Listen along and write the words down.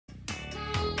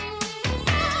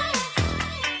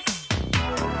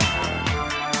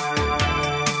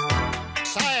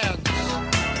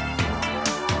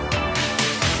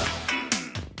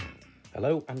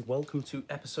Hello and welcome to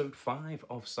episode 5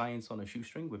 of Science on a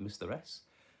Shoestring with Mr. S.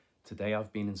 Today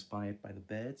I've been inspired by the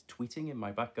birds tweeting in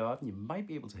my back garden. You might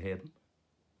be able to hear them.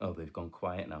 Oh, they've gone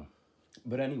quiet now.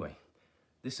 But anyway,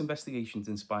 this investigation is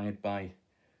inspired by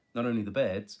not only the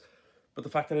birds, but the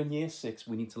fact that in year 6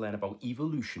 we need to learn about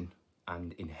evolution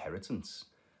and inheritance.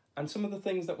 And some of the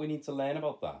things that we need to learn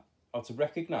about that are to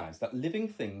recognise that living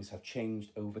things have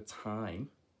changed over time,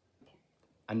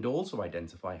 and also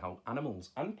identify how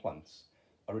animals and plants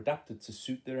are adapted to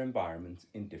suit their environment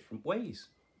in different ways.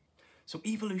 So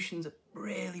evolution's a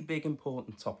really big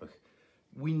important topic.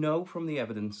 We know from the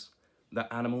evidence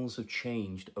that animals have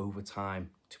changed over time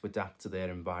to adapt to their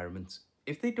environment.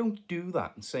 If they don't do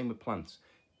that, and same with plants,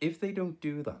 if they don't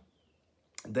do that,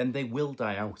 then they will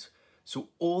die out. So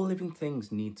all living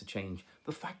things need to change.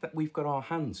 The fact that we've got our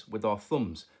hands with our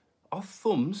thumbs,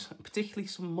 particularly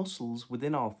some muscles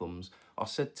within our thumbs, are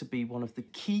said to be one of the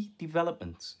key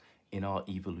developments in our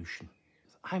evolution.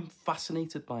 I'm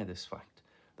fascinated by this fact,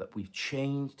 that we've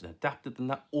changed and adapted and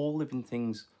that all living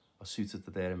things are suited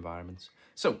to their environments.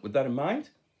 So with that in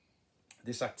mind,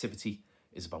 this activity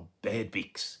is about bird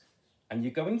beaks. And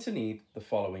you're going to need the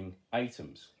following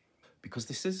items. Because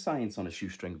this is Science on a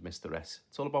Shoestring with Mr. S.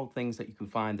 It's all about things that you can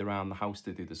find around the house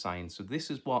to do the science. So this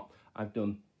is what I've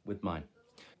done with mine.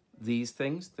 These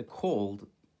things, they're called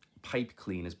pipe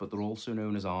cleaners, but they're also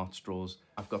known as art straws.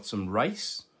 I've got some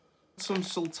rice, some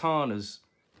sultanas.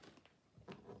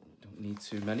 Don't need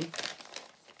too many.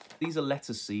 These are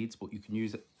lettuce seeds, but you can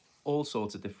use all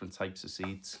sorts of different types of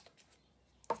seeds.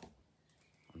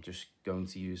 I'm just going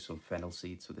to use some fennel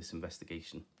seeds for this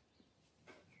investigation.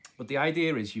 But the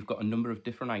idea is you've got a number of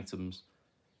different items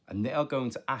and they are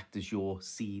going to act as your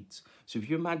seeds. So if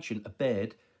you imagine a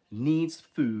bird needs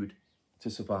food to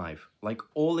survive. Like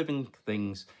all living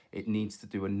things, it needs to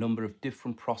do a number of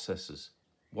different processes.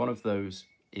 One of those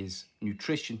is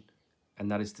nutrition,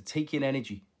 and that is to take in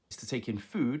energy. It's to take in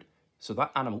food so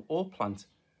that animal or plant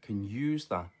can use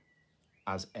that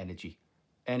as energy.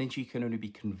 Energy can only be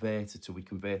converted, so we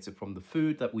convert it from the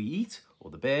food that we eat,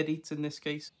 or the bird eats in this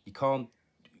case. You can't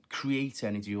create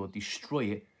energy or destroy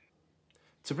it.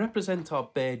 To represent our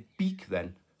bird beak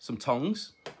then, some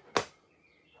tongs,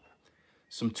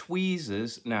 some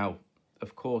tweezers. Now,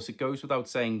 of course, it goes without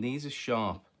saying these are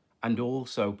sharp, and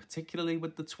also, particularly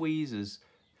with the tweezers,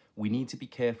 we need to be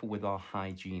careful with our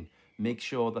hygiene. Make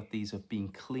sure that these have been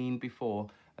cleaned before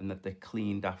and that they're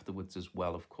cleaned afterwards as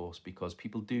well, of course, because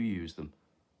people do use them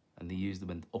and they use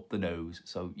them up the nose.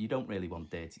 So you don't really want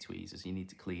dirty tweezers. You need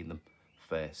to clean them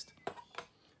first.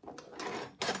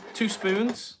 2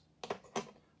 spoons.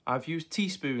 I've used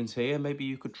teaspoons here. Maybe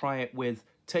you could try it with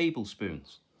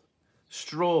tablespoons.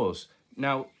 Straws.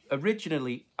 Now,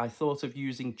 originally, I thought of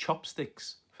using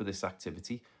chopsticks for this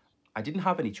activity. I didn't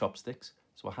have any chopsticks,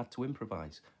 so I had to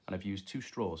improvise, and I've used 2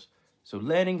 straws. So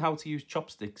learning how to use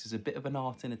chopsticks is a bit of an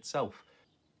art in itself.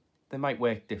 They might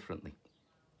work differently,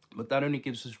 but that only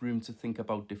gives us room to think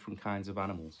about different kinds of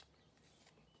animals.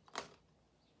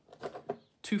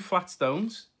 2 flat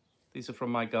stones. These are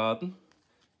from my garden,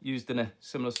 used in a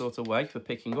similar sort of way for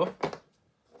picking up.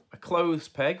 A clothes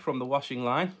peg from the washing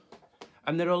line.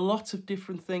 And there are lots of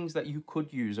different things that you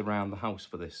could use around the house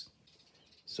for this.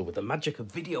 So with the magic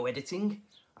of video editing,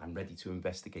 I'm ready to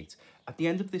investigate. At the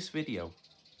end of this video,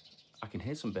 I can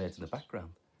hear some birds in the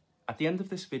background. At the end of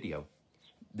this video,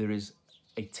 there is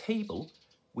a table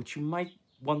which you might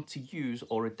want to use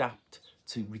or adapt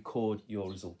to record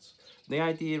your results. The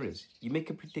idea is you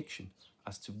make a prediction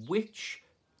as to which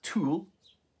tool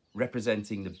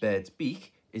representing the bird's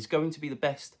beak is going to be the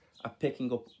best at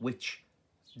picking up which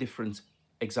different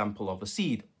example of a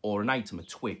seed or an item, a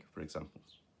twig, for example.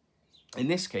 In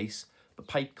this case, the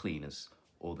pipe cleaners,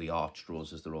 or the art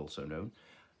straws as they're also known.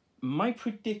 My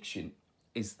prediction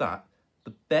is that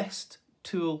the best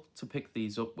tool to pick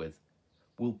these up with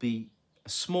will be a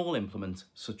small implement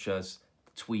such as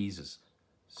the tweezers.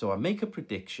 So I make a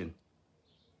prediction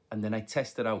and then I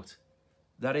test it out.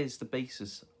 That is the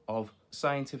basis of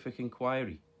scientific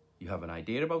inquiry. You have an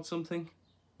idea about something,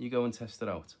 you go and test it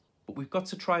out. But we've got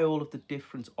to try all of the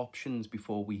different options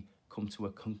before we come to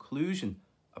a conclusion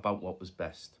about what was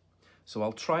best. So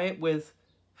I'll try it with,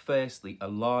 firstly, a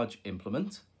large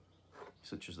implement,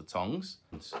 such as the tongs.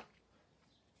 So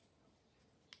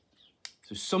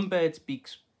some birds'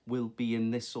 beaks will be in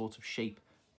this sort of shape.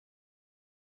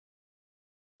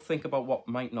 Think about what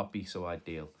might not be so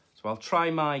ideal. So I'll try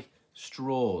my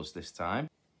straws this time.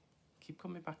 Keep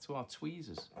coming back to our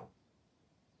tweezers.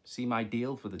 Seem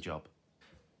ideal for the job.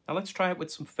 Now let's try it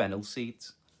with some fennel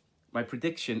seeds. My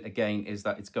prediction again is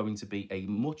that it's going to be a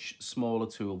much smaller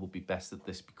tool will be best at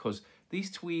this because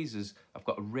These tweezers have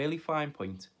got a really fine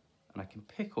point and I can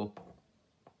pick up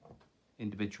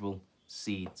individual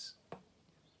seeds.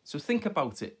 So think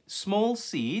about it. Small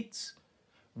seeds,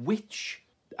 which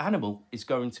animal is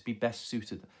going to be best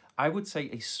suited? I would say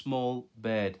a small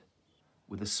bird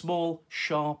with a small,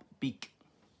 sharp beak.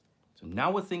 So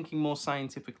now we're thinking more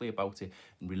scientifically about it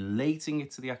and relating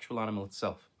it to the actual animal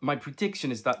itself. My prediction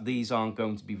is that these aren't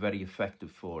going to be very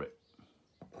effective for it.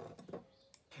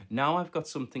 Now I've got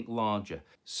something larger.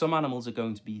 Some animals are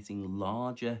going to be eating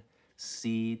larger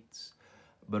seeds,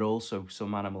 but also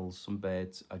some animals, some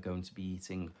birds are going to be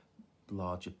eating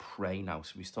larger prey now.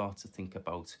 So we start to think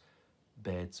about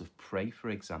birds of prey, for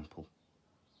example.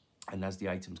 And as the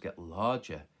items get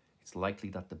larger, it's likely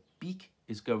that the beak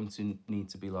is going to need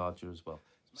to be larger as well.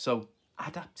 So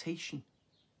adaptation.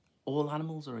 All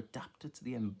animals are adapted to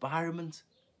the environment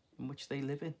in which they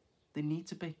live in. They need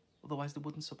to be, otherwise they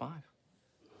wouldn't survive.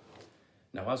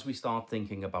 Now, as we start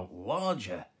thinking about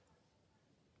larger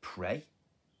prey,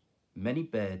 many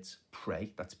birds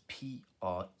prey, that's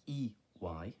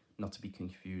P-R-E-Y, not to be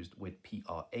confused with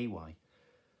P-R-A-Y,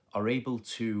 are able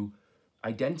to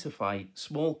identify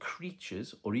small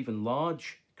creatures or even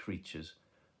large creatures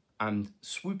and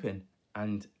swoop in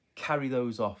and carry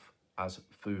those off as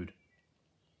food.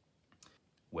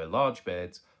 Where large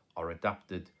birds are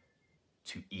adapted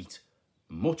to eat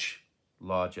much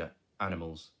larger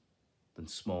animals than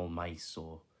small mice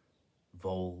or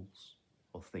voles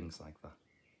or things like that.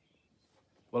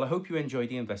 Well, I hope you enjoyed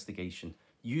the investigation.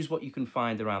 Use what you can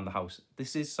find around the house.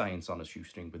 This is Science on a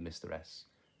Shoestring with Mr. S.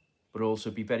 But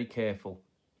also be very careful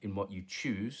in what you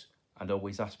choose and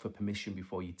always ask for permission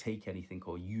before you take anything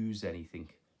or use anything.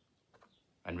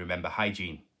 And remember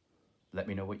hygiene. Let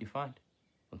me know what you find.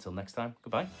 Until next time,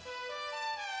 goodbye.